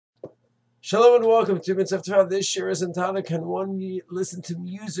Shalom and welcome to Mitzvah Torah. This year is in Tana. Can one listen to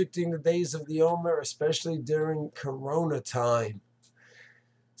music during the days of the Omer, especially during Corona time?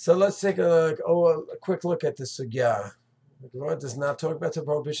 So let's take a quick look at the sugya. The Gemara does not talk about the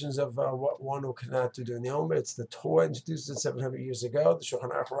prohibitions of what one who cannot do during the Omer. It's the Torah introduced it 700 years ago. The Shulchan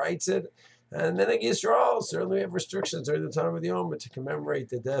Aruch writes it. And then in Yisrael, certainly we have restrictions during the time of the Omer to commemorate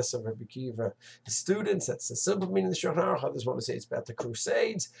the deaths of Rabbi Kiva. The students, that's the simple meaning of the Shulchan Aruch. Others want to say it's about the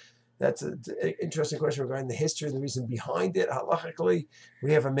Crusades. That's an interesting question regarding the history and the reason behind it. Halachically,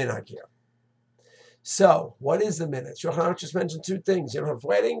 we have a minhag here. So, what is the minhag? Shulchan Aruch just mentioned two things. You don't have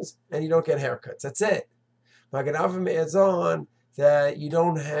weddings and you don't get haircuts. That's it. Magen Avram adds on that you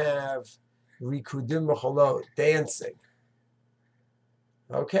don't have rikudim mecholot, dancing.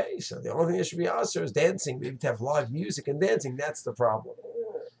 Okay, so the only thing that should be aser is dancing. Maybe to have live music and dancing, that's the problem.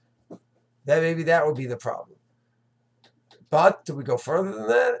 Maybe that would be the problem. But do we go further than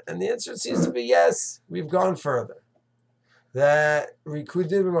that? And the answer seems to be yes, we've gone further. That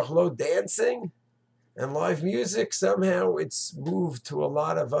rikudim mecholot, dancing and live music, somehow it's moved to a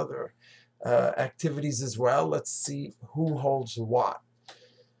lot of other activities as well. Let's see who holds what.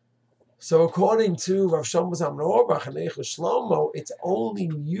 So according to Rav Shlomo Zalman Auerbach and Eichel Shlomo, it's only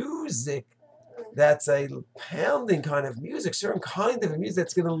music that's a pounding kind of music, certain kind of music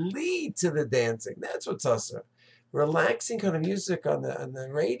that's going to lead to the dancing. That's what's usher. Relaxing kind of music on the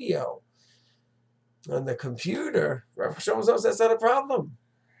radio, on the computer, Rav Shlomo says that's not a problem.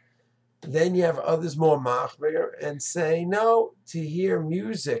 Then you have others more machmir and say no, to hear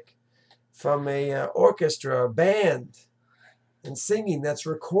music from a orchestra, a band, and singing that's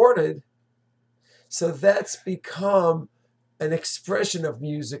recorded. So that's become an expression of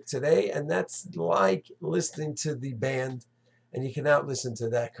music today, and that's like listening to the band, and you cannot listen to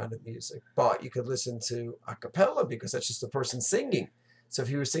that kind of music. But you could listen to a cappella because that's just a person singing. So if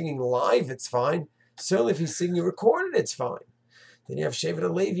he was singing live, it's fine. Certainly if he's singing recorded, it's fine. Then you have Shevet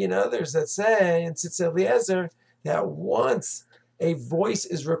HaLevi and others that say, and Tzitz Eliezer, that once a voice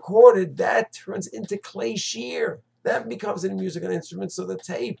is recorded, that turns into klei shir. That becomes a musical instrument. So the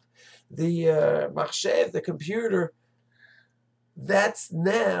tape, the machshev, the computer, that's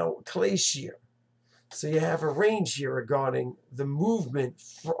now klei shir. So you have a range here regarding the movement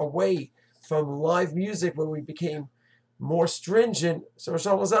away from live music when we became more stringent. So Rosh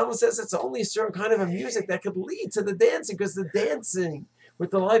Hashanah says it's only a certain kind of a music that could lead to the dancing, because the dancing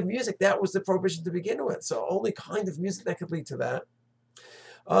with the live music, that was the prohibition to begin with. So only kind of music that could lead to that.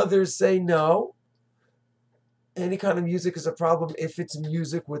 Others say no. Any kind of music is a problem if it's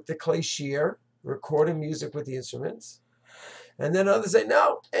music with the klei shir, recording music with the instruments. And then others say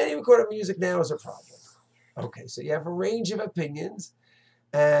no, any recorded music now is a problem. Okay, so you have a range of opinions,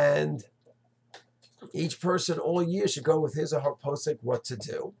 and each person all year should go with his or her posek what to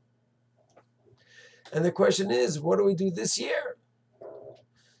do. And the question is, what do we do this year?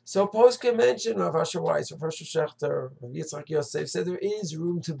 So posek mentioned Rav Asher Weiss, Rav Asher Shechter, Rav Yitzchak Yosef said there is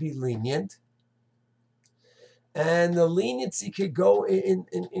room to be lenient. And the leniency could go in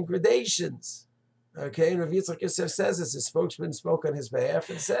gradations. Okay, and Rav Yitzchak Yosef says this, his spokesman spoke on his behalf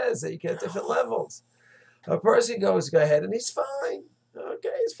and says that you can have different levels. A person go ahead and he's fine. Okay,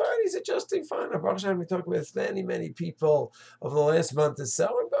 he's fine, he's adjusting fine. Baruch Hashem, we talked with many people over the last month or so,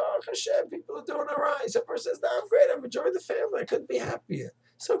 and Baruch Hashem, people are doing all right. So a person says, no, I'm great, I'm enjoying the family, I couldn't be happier.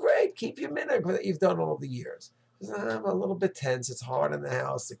 So great, keep your minhag that you've done all the years. I'm a little bit tense, it's hard in the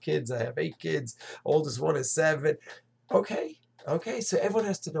house, the kids, I have 8 kids, oldest one is 7. Okay, so everyone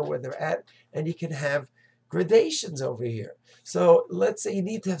has to know where they're at, and you can have gradations over here. So let's say you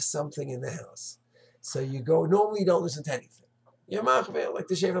need to have something in the house. So you go, normally you don't listen to anything. You're machmir, like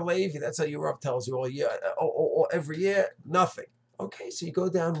the Shevet HaLevi, that's how your Rav tells you all year, every year, nothing. Okay, so you go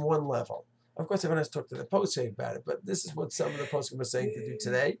down one level. Of course, everyone has to talk to the posek about it, but this is what some of the posek are saying to do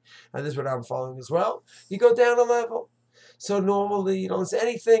today, and this is what I'm following as well. You go down a level. So normally you don't listen to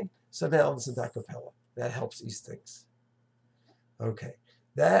anything, so now listen to a cappella. That helps these things. Okay,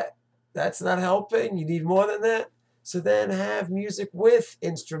 that's not helping. You need more than that. So then have music with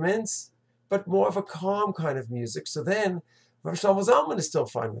instruments, but more of a calm kind of music. So then Rav Shlomo Zalman is still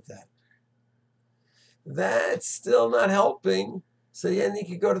fine with that. That's still not helping. So then you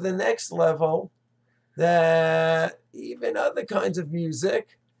could go to the next level, that even other kinds of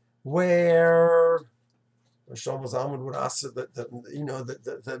music where Rav Shlomo Zalman would ask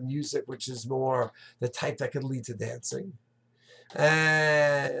the music which is more the type that could lead to dancing.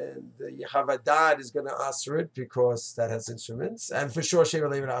 And the Chavadad is going to answer it because that has instruments, and for sure Sheva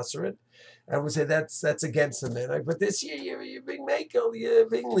Levi answer it. And we say that's against the minhag. But this year you're being makel, you're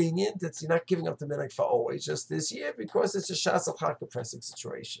being lenient. You're not giving up the minhag for always, just this year, because it's a shas al chaka pressing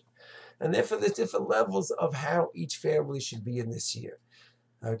situation. And therefore there's different levels of how each family should be in this year.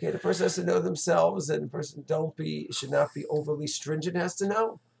 Okay, the person has to know themselves, and the person should not be overly stringent, has to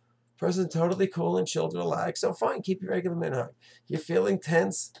know. Person totally cool and chill to relax. So fine, keep your regular minhag. You're feeling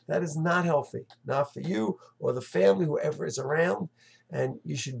tense, that is not healthy. Not for you or the family, whoever is around. And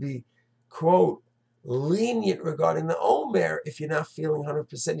you should be, quote, lenient regarding the omer if you're not feeling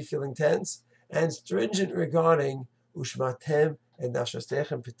 100%, you're feeling tense, and stringent regarding ushmatem and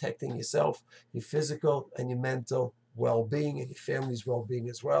nashastechem, protecting yourself, your physical and your mental well-being and your family's well-being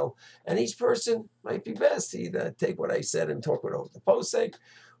as well. And each person might be best to either take what I said and talk it over the posek,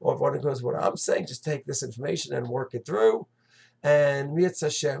 or if one goes what I'm saying, just take this information and work it through. And Mitzvah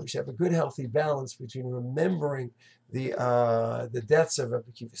Hashem, we should have a good, healthy balance between remembering the deaths of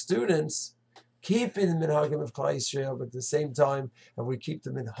Rebbe Kiva students, keeping the minhagim of Klal Yisrael, but at the same time, if we keep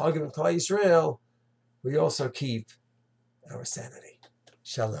the minhagim of Klal Yisrael, we also keep our sanity.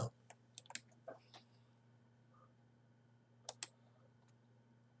 Shalom.